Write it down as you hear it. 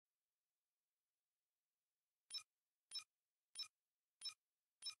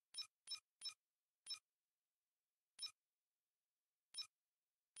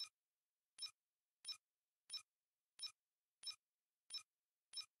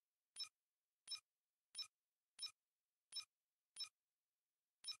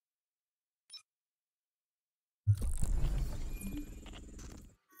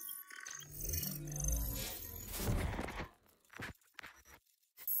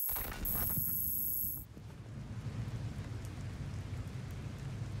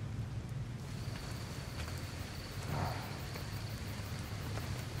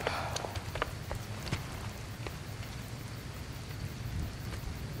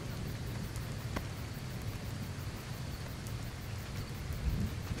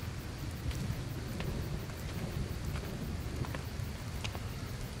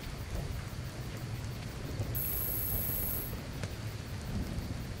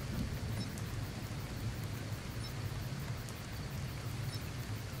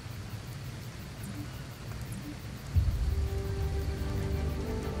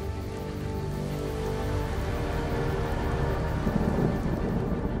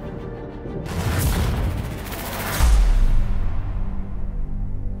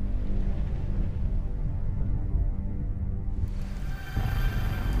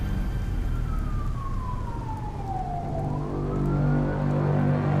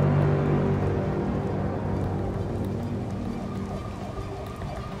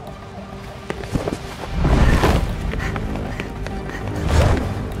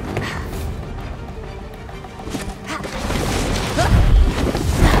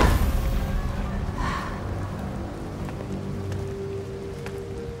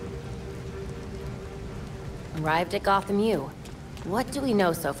arrived at Gotham U. What do we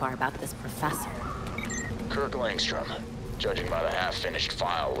know so far about this professor? Kirk Langstrom. Judging by the half-finished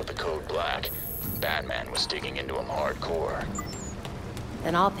file with the code black, Batman was digging into him hardcore.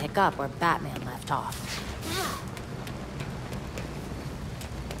 Then I'll pick up where Batman left off.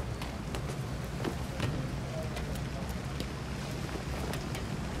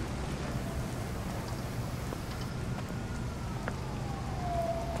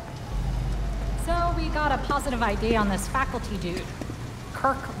 So we got a positive ID on this faculty dude,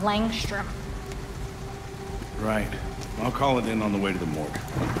 Kirk Langstrom. Right. I'll call it in on the way to the morgue.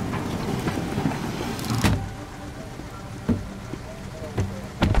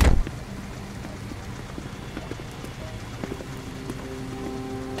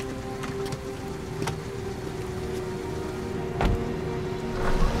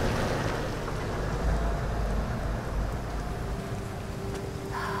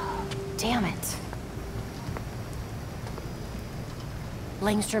 Damn it.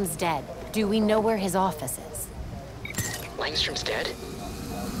 Langstrom's dead. Do we know where his office is? Langstrom's dead?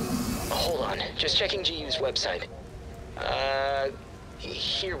 Hold on, just checking GU's website.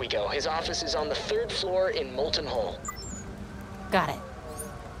 Here we go. His office is on the 3rd floor in Molten Hall. Got it.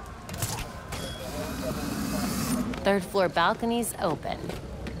 3rd floor balcony's open.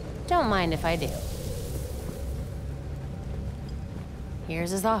 Don't mind if I do.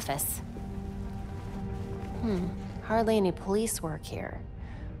 Here's his office. Hardly any police work here.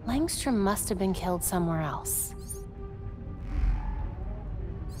 Langstrom must have been killed somewhere else.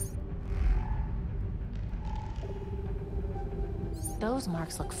 Those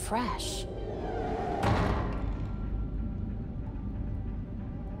marks look fresh.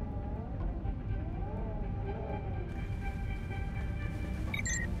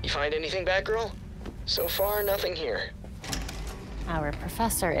 You find anything, Batgirl? So far, nothing here. Our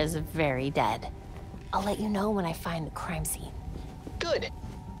professor is very dead. I'll let you know when I find the crime scene. Good.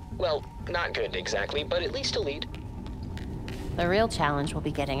 Well, not good exactly, but at least a lead. The real challenge will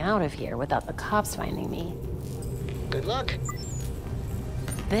be getting out of here without the cops finding me. Good luck.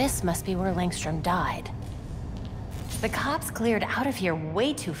 This must be where Langstrom died. The cops cleared out of here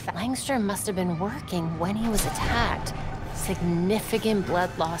way too fast. Langstrom must have been working when he was attacked. Significant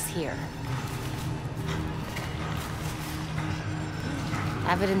blood loss here.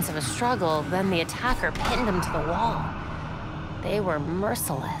 Evidence of a struggle, then the attacker pinned him to the wall. They were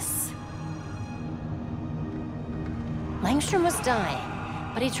merciless. Langstrom was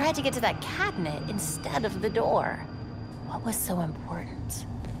dying, but he tried to get to that cabinet instead of the door. What was so important?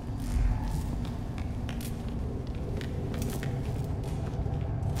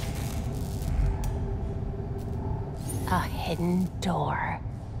 A hidden door.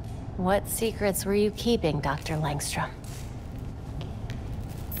 What secrets were you keeping, Dr. Langstrom?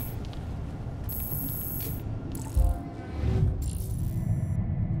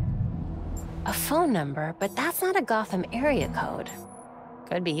 A phone number, but that's not a Gotham area code.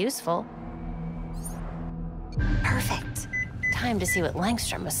 Could be useful. Perfect. Time to see what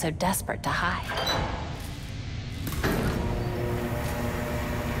Langstrom was so desperate to hide.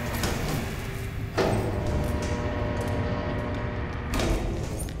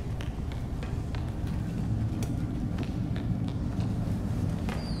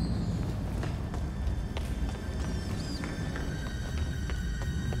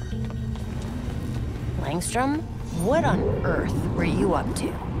 Langstrom, what on earth were you up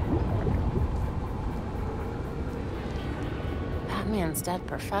to? Batman's dead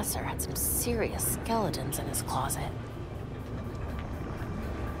professor had some serious skeletons in his closet.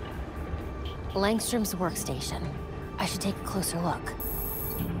 Langstrom's workstation. I should take a closer look.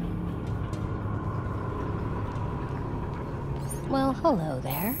 Well, hello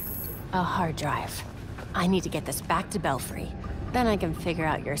there. A hard drive. I need to get this back to Belfry. Then I can figure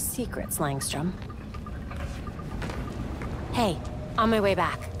out your secrets, Langstrom. Hey, on my way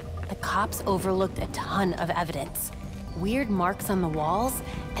back. The cops overlooked a ton of evidence. Weird marks on the walls,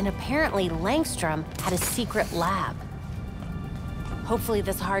 and apparently Langstrom had a secret lab. Hopefully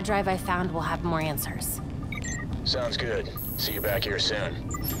this hard drive I found will have more answers. Sounds good. See you back here soon.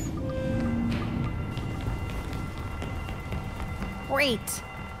 Great.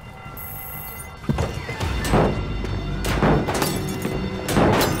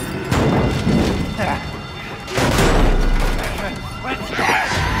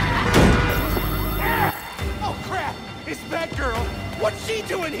 Oh crap! It's Batgirl! What's she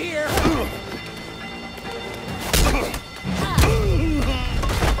doing here?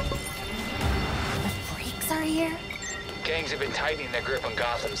 The freaks are here? Gangs have been tightening their grip on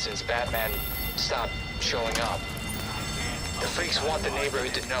Gotham since Batman stopped showing up. The freaks want the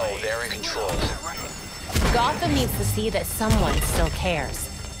neighborhood to know they're in control. Gotham needs to see that someone still cares.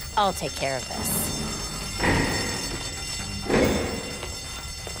 I'll take care of this.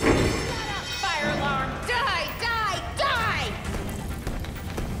 Fire alarm! Die! Die! Die!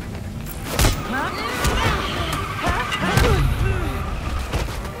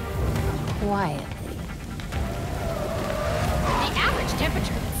 Quietly. The average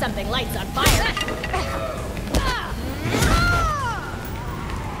temperature that something lights on fire.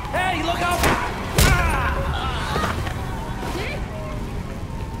 Hey, look out!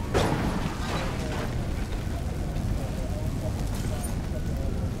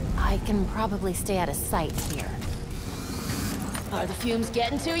 I can probably stay out of sight here. Are the fumes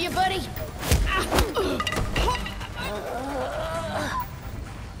getting to you, buddy?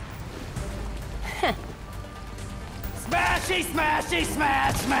 Smashy, smashy,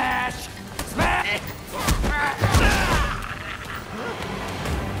 smash, smash! Smash!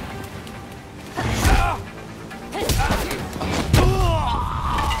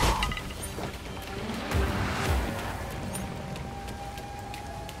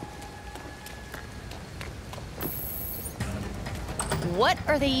 What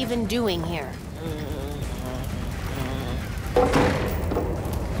are they even doing here?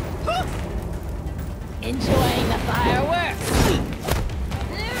 Enjoying the fireworks.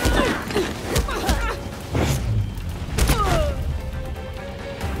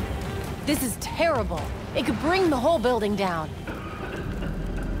 This is terrible. It could bring the whole building down.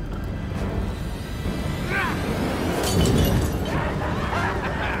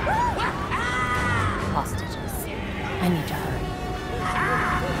 Hostages. I need to hurry.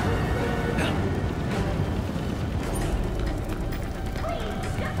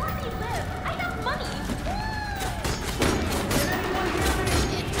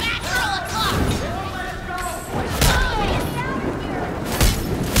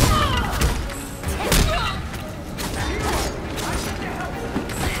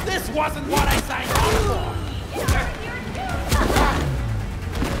 This wasn't what I signed up for!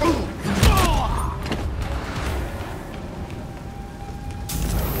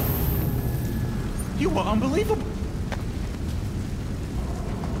 You were unbelievable!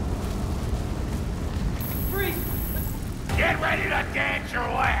 Freeze! Get ready to dance your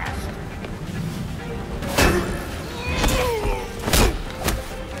last!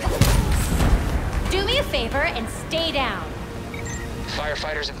 Do me a favor and stay down.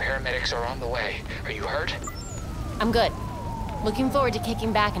 Firefighters and paramedics are on the way. Are you hurt? I'm good. Looking forward to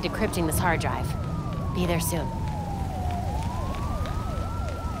kicking back and decrypting this hard drive. Be there soon.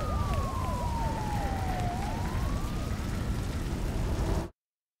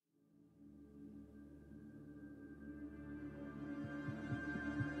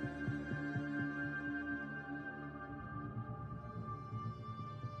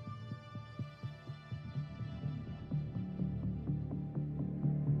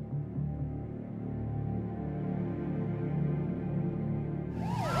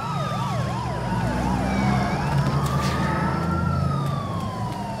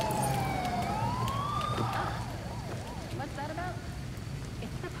 What's that about?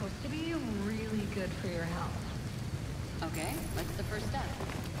 It's supposed to be really good for your health. Okay, what's the first step?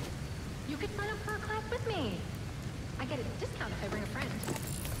 You could sign up for a class with me. I get a discount if I bring a friend.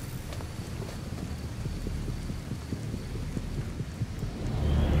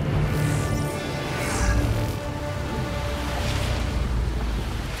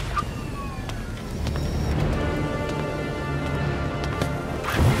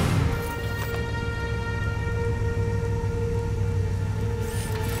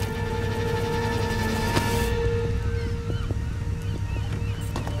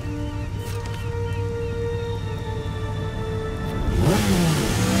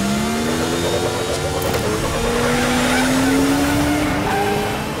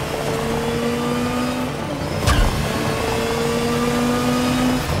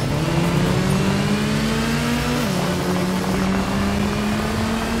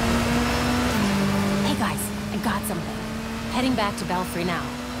 Heading back to Belfry now.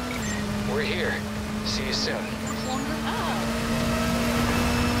 We're here. See you soon.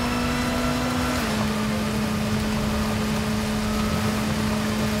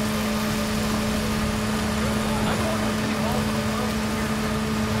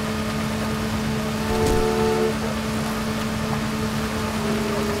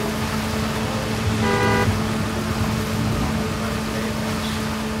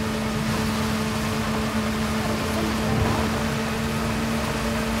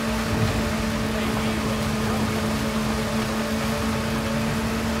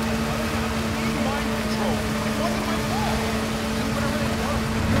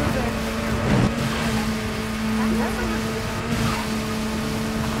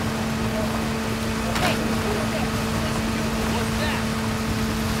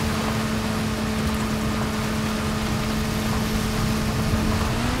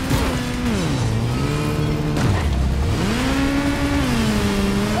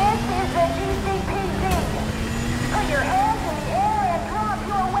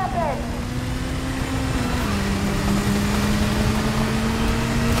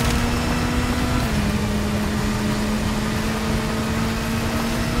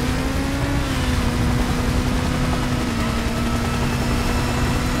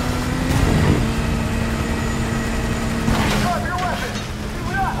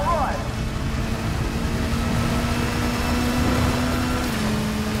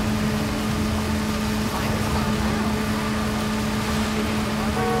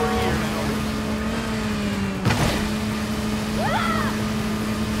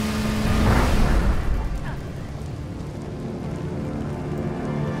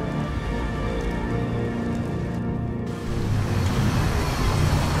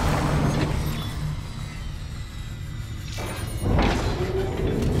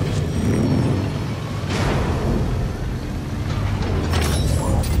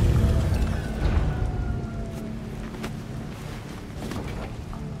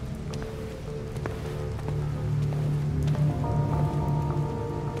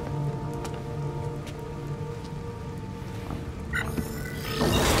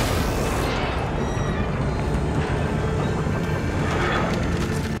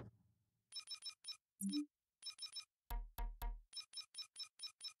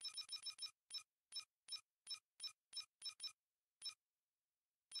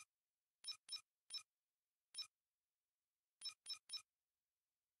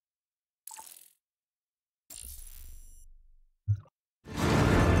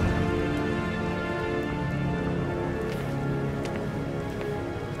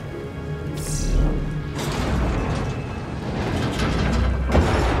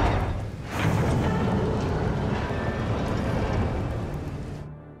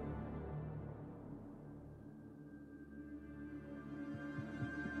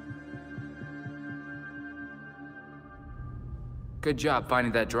 Good job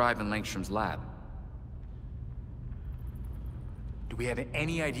finding that drive in Langstrom's lab. Do we have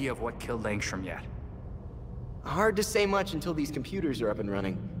any idea of what killed Langstrom yet? Hard to say much until these computers are up and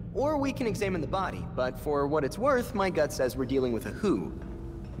running. Or we can examine the body, but for what it's worth, my gut says we're dealing with a who,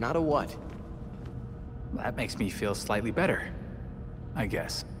 not a what. That makes me feel slightly better, I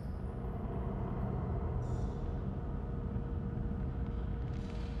guess.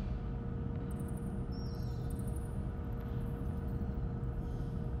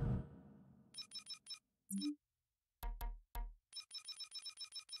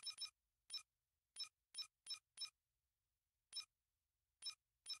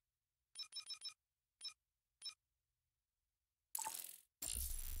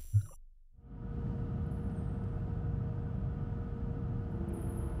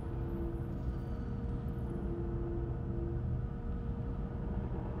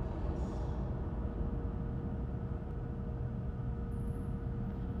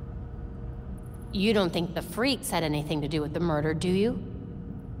 You don't think the freaks had anything to do with the murder, do you?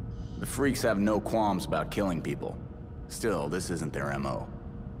 The freaks have no qualms about killing people. Still, this isn't their MO.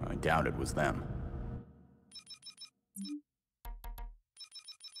 I doubt it was them.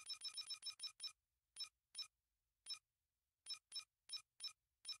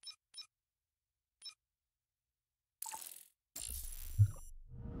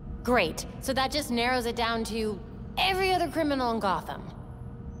 Great. So that just narrows it down to every other criminal in Gotham.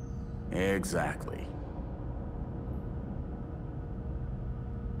 Exactly.